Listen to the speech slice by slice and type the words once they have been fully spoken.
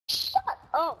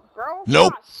up, bro.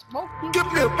 Nope. Smoke you. Give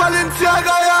me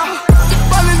Balenciaga, yeah.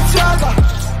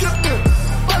 Balenciaga. Give me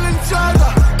Balenciaga.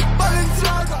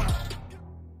 Balenciaga.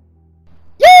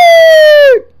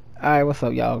 Yay! Alright, what's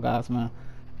up, y'all guys, man?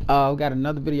 We got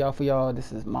another video for y'all.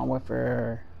 This is Modern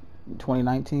Warfare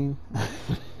 2019.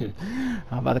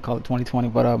 I'm about to call it 2020,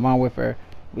 but Modern Warfare.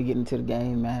 We getting into the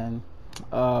game, man.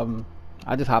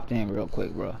 I just hopped in real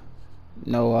quick, bro.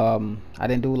 No, I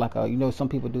didn't do like a, some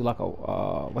people do like a,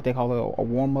 what they call a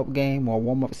warm-up game or a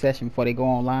warm-up session before they go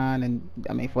online, and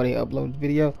before they upload the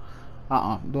video.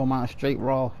 Doing mine straight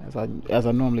raw as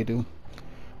I normally do.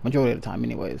 Majority of the time,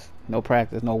 anyways. No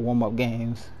practice, no warm-up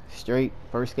games. Straight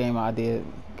first game I did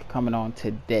coming on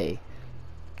today.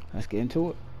 Let's get into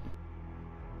it.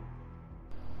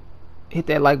 Hit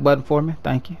that like button for me.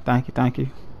 Thank you, thank you, thank you.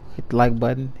 Hit the like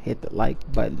button. Hit the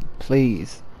like button,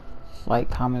 please.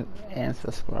 Like, comment, and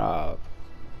subscribe.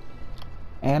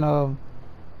 And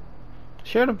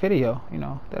share the video.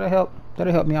 That'll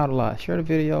help me out a lot. Share the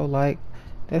video,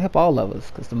 that'll help all of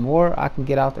us. Cause the more I can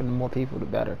get out there, the more people, the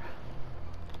better.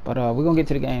 But we're gonna get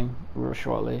to the game real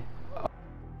shortly.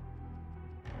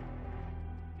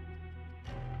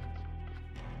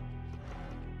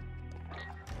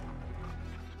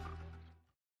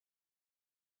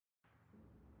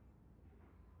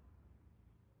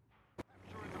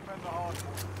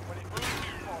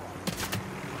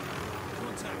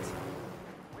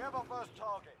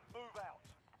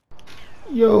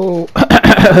 Yo,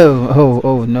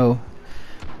 oh no,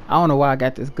 I don't know why I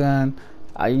got this gun.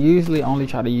 I usually only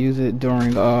try to use it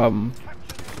during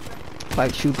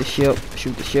like shoot the ship,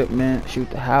 shoot the shipment, shoot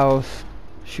the house,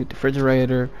 shoot the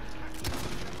refrigerator.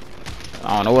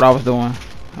 I don't know what I was doing.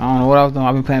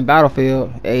 I've been playing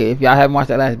Battlefield. Hey, if y'all haven't watched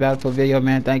that last Battlefield video,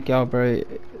 man, thank y'all, bro.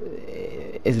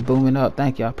 It's booming up.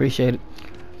 Thank y'all, appreciate it.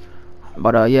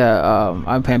 But yeah,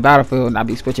 I'm playing Battlefield, and I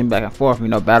be switching back and forth.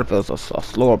 Battlefield's a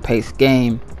slower paced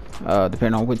game,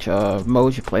 depending on which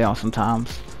modes you play on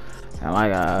sometimes. And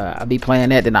I be playing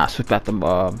that, then I switch back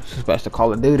to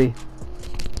Call of Duty.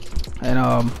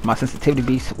 And my sensitivity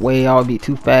be way out, be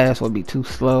too fast or be too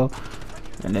slow.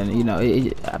 And then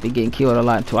I be getting killed a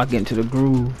lot until I get into the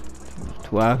groove,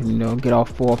 to where I can get off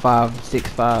 4, 5, 6,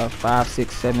 5,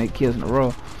 6, 7, 8 kills in a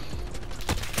row.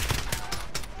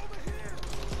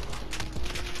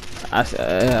 Like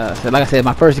I said,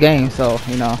 my first game, so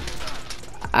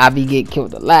I be getting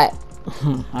killed a lot.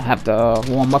 I have to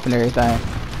warm up and everything.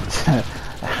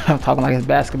 I'm talking like it's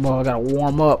basketball. I gotta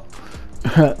warm up.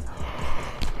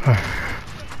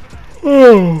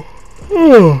 Oh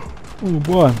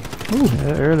boy! Ooh,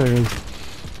 that earlier.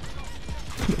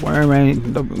 The worm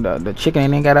ain't the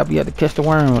chicken ain't got up yet to catch the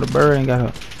worm, or the bird ain't got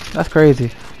up. That's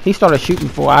crazy. He started shooting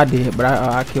before I did, but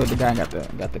I killed the guy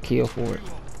and got the kill for it.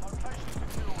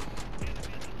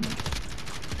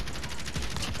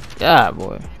 Yeah,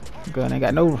 boy, gun ain't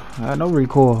got no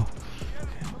recoil.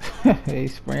 They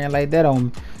spraying like that on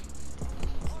me.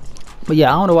 But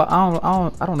yeah, I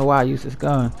don't know why I use this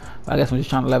gun. I guess I'm just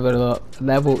trying to level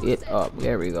it up.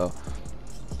 There we go.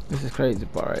 This is crazy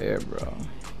part right here, bro.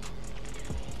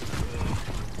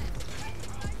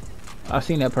 I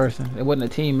seen that person. It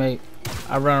wasn't a teammate.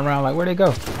 I run around like, where'd they go?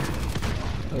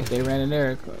 If they ran in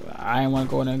there, I ain't want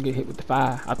to go in there and get hit with the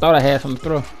fire. I thought I had something to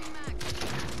throw.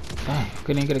 Dang,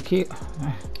 couldn't even get a kill.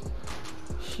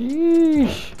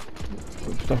 Sheesh.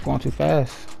 Stuff going too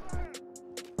fast.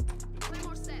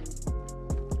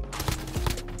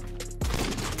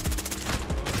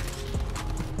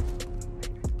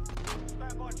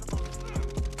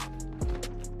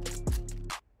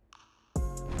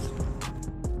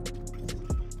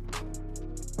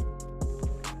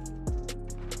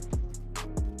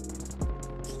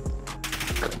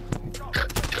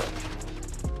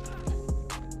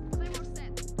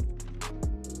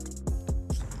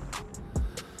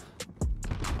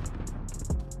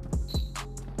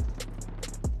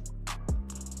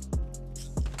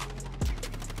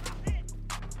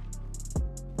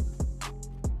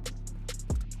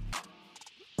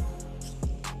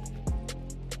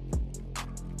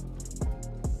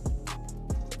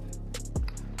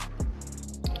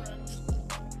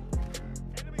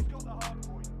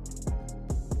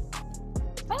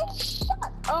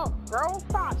 Shut up, bro.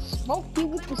 Stop smoke you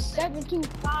with the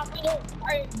 725 in your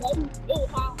brain, buddy. Oh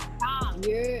my god,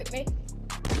 you heard me?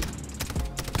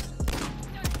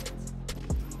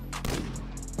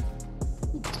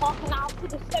 You talking out to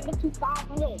the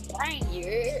 725 in your brain, you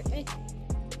heard me?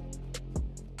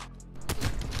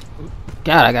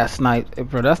 God, I got sniped,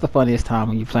 bro. That's the funniest time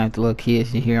when you playing with the little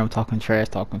kids. You hear them talking trash,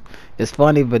 talking. It's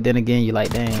funny, but then again, you like,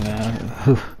 dang,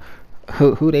 man,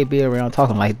 who they be around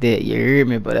talking like that? You hear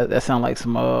me? But that sound like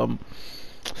some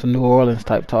Some New Orleans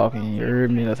type talking. You heard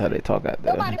me? That's how they talk out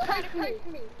there. Somebody pray for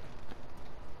me.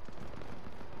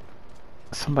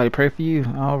 Somebody pray for you.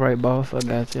 All right, boss. I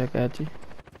got you. I got you.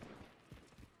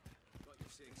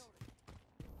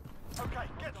 Okay,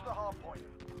 get to the hard point.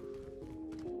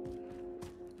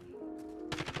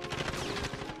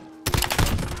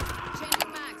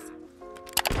 Changing mags.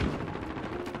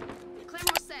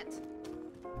 Claymore set.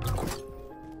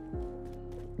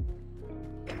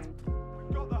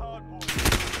 We've got the hard point.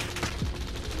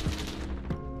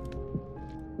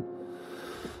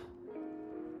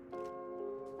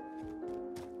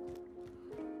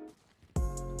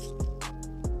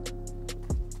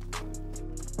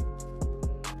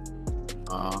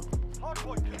 Hard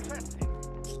point contested.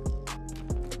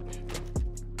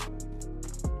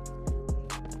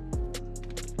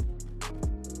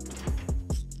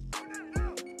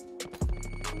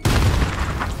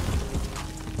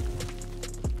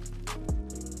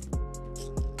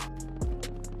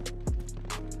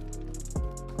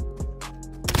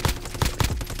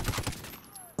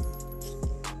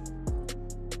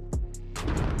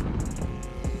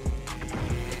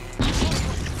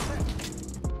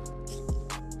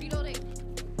 Reloading.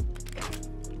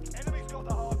 Enemy's got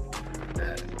the hard point.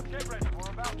 Get ready, we're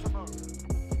about to move.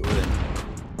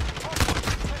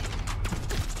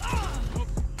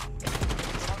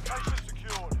 Location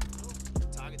secured.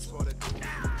 Target spotted.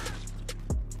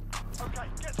 Okay,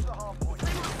 get to the hard point.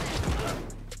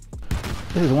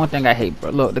 This is one thing I hate, bro.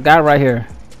 Look, the guy right here.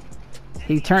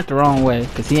 He turned the wrong way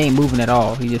because he ain't moving at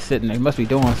all. He just sitting there. He must be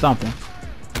doing something.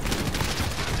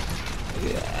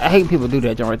 I hate people do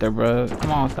that joint right there, bro.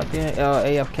 Come on, stop being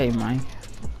AFK, man.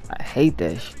 I hate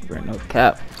that shit, bro. No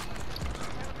cap.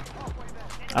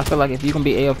 I feel like if you can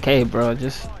be AFK, bro,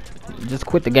 just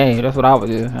quit the game. That's what I would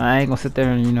do. I ain't gonna sit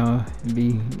there and, you know,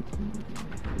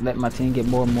 let my team get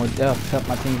more and more depth. Help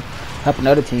my team, help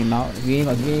another team out. If you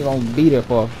ain't gonna be there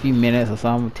for a few minutes or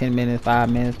something, 10 minutes, 5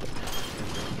 minutes.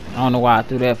 I don't know why I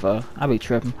threw that for. I be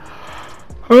tripping.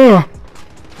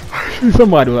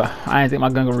 Somebody, I ain't think my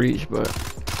gun could reach, but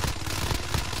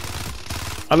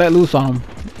I let loose on him.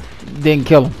 Didn't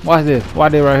kill him. Watch this.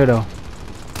 Watch this right here though.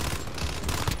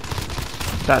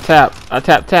 Tap. I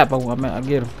tap. Oh, man, I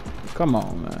get him. Come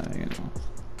on, man. You know.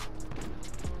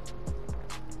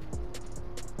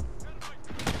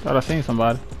 Thought I seen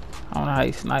somebody. I don't know how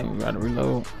he sniped me. Gotta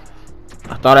reload.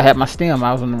 I thought I had my stem.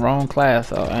 I was in the wrong class,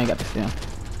 so I ain't got the stem.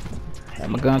 Had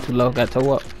my gun too low. Got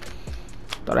toe up.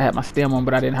 Thought I had my stem on,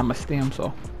 but I didn't have my stem,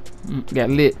 so got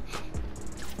lit.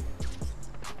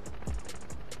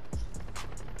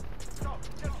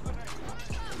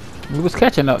 We was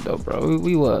catching up though, bro.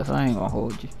 We was. I ain't gonna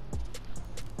hold you.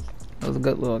 It was a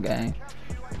good little game.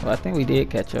 Well, I think we did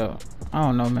catch up. I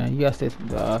don't know, man. You guys to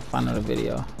find another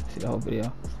video. See the whole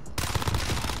video.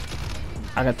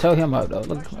 I can tell him up though.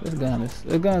 Look, this gun is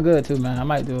good too, man. I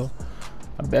might do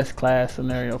a best class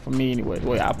scenario for me anyway. The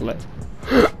way I play.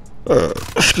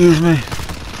 Excuse me.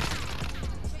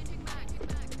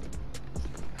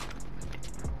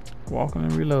 Walking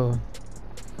and reload.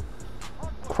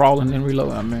 Crawling and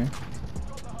reload, I mean.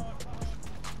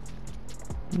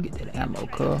 Get that ammo,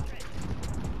 cuz.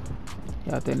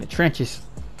 You out there in the trenches.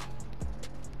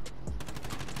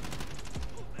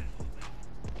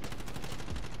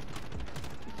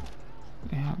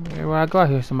 Yeah, everywhere I go, I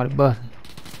hear somebody busting.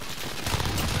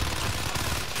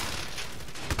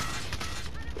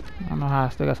 I don't know how I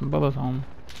still got some bullets on me.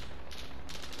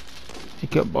 He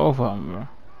killed both of them, bro.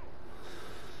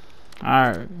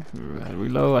 Alright,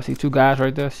 reload. I see two guys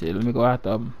right there. Shit, let me go after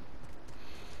them.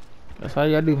 That's all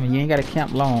you gotta do, man. You ain't gotta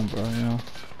camp long, bro. You know,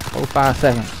 4 or 5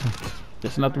 seconds.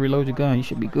 Just enough to reload your gun. You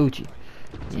should be Gucci.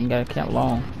 You ain't gotta camp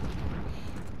long.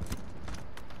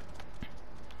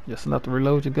 Just enough to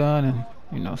reload your gun and,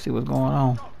 you know, see what's going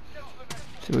on.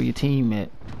 See where your team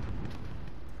at.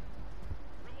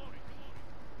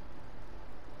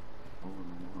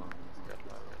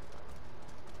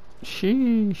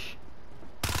 Sheesh.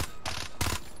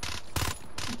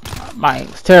 My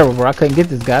aim was terrible, bro. I couldn't get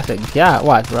this guy. I said, God,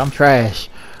 watch, bro. I'm trash.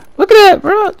 Look at that,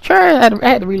 bro. Trash. I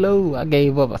had to reload. I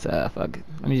gave up. I said, ah, fuck it.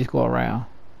 Let me just go around.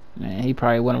 Man, he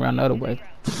probably went around the other way.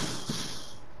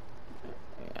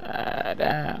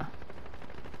 Damn.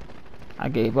 I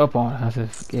gave up on it. I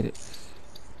said, forget it.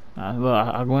 Look,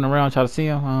 I went around try to see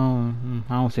him.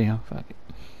 I don't see him. Fuck it.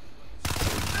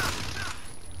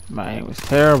 My aim was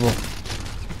terrible.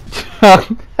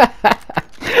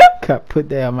 Got put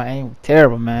down. My aim was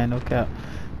terrible, man. No cap.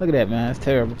 Look at that, man. It's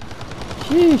terrible.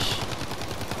 Sheesh.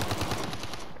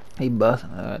 He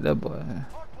busting. That boy.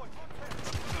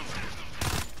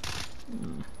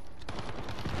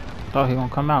 Thought he gonna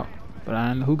come out, but I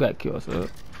didn't know who got killed. So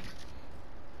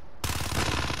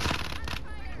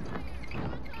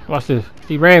Watch this.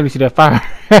 He ran. You see that fire?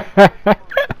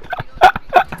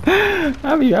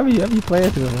 I be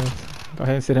playing to him. Go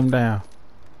ahead and sit him down.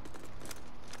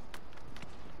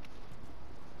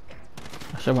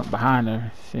 I should have went behind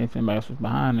her. See if anybody else was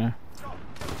behind her.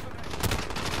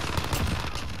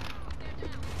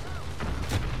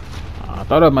 I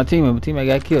thought of my teammate. My teammate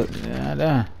got killed. Yeah,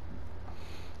 damn.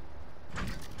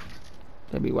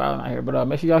 They be wilding out here. But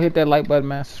make sure y'all hit that like button,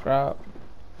 man. Subscribe.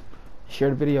 Share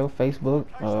the video. Facebook.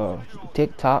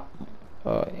 TikTok.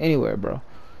 Anywhere, bro.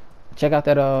 Check out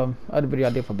that other video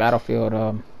I did for Battlefield.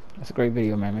 That's a great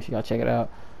video, man. Make sure y'all check it out.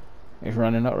 It's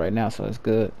running up right now, so it's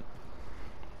good.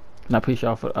 And I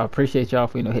appreciate y'all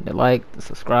for hitting the like, the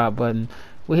subscribe button.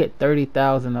 We hit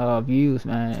 30,000 views,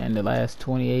 man, in the last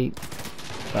 28.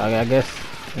 I guess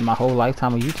in my whole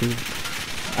lifetime of YouTube.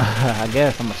 I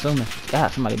guess I'm assuming.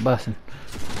 God, somebody busting.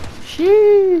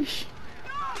 Sheesh.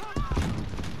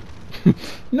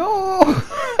 No.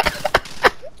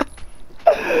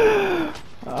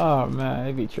 Oh man,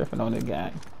 they be tripping on the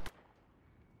gang.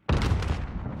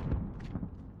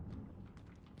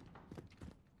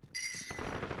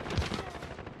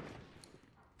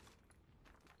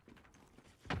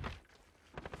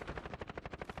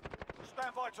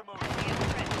 Stand by to move.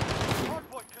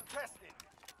 Hardpoint contested.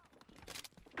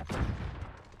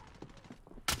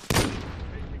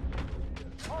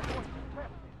 Hardpoint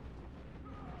contested.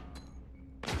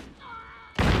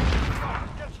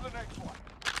 Get to the next one.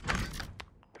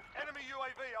 Enemy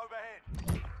UAV overhead.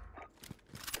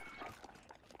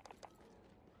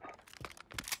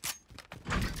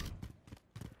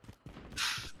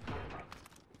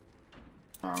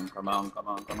 Come on. Got the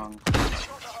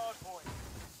hard point.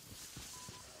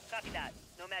 Copy that.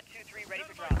 Nomad 2-3 ready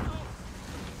for drop.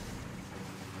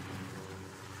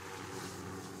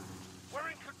 We're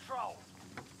in control.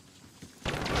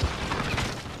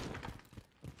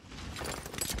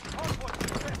 Hardpoint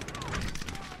contested.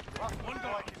 One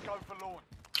guy is going for lawn.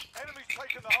 Enemy's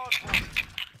taking the hard point.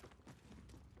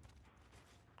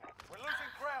 We're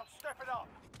losing ground. Step it up.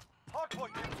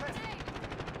 Hardpoint contested.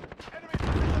 Enemy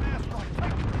precision airstrike.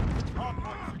 Take it.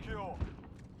 Hardpoint secure.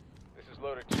 This is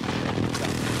loaded.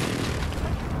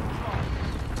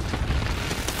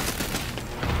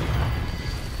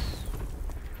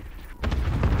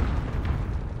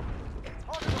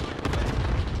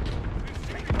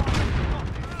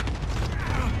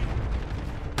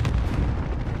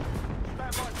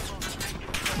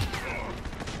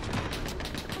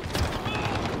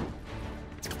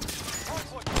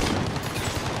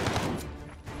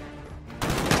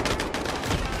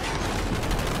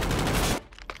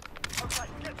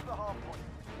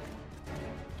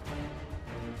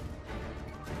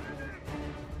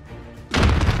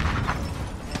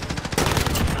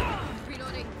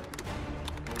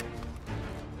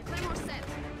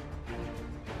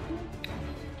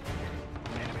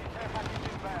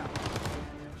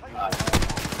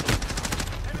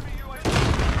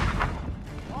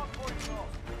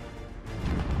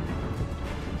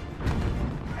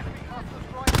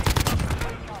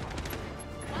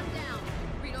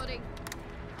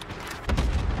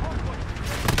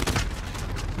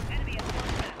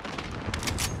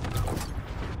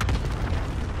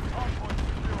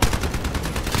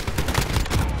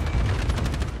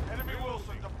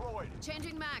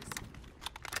 Changing max.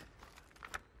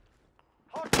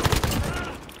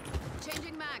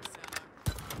 Changing max.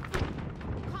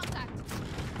 Contact.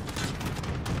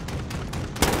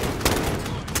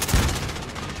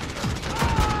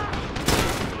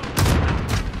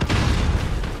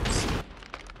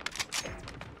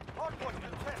 Hardpoint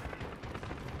contested.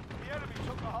 The enemy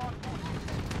took the hardpoint.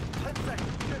 10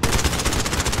 seconds.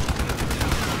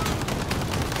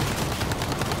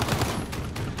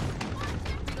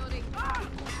 Reloading.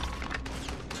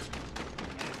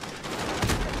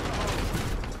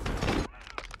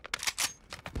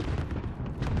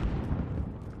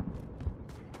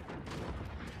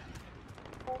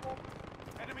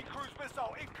 Enemy cruise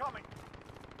missile incoming.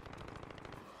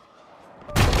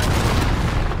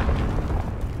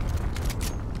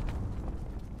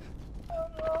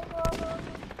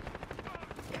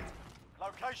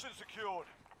 Location secured.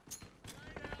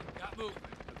 Got movement.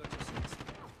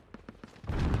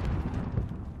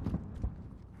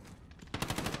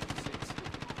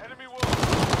 Enemy will.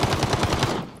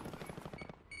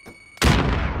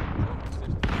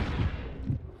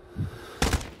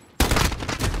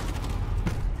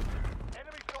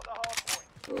 Enemy's got the hard point.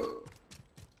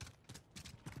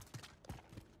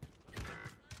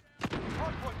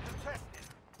 Hard point contested.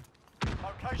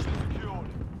 Location secured.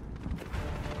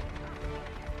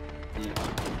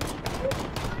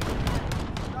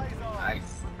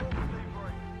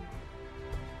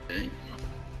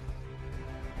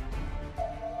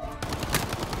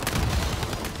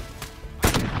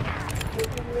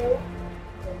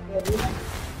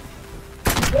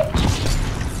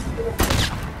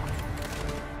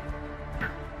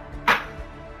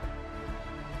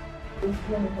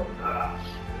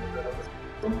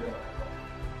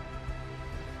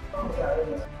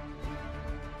 Okay.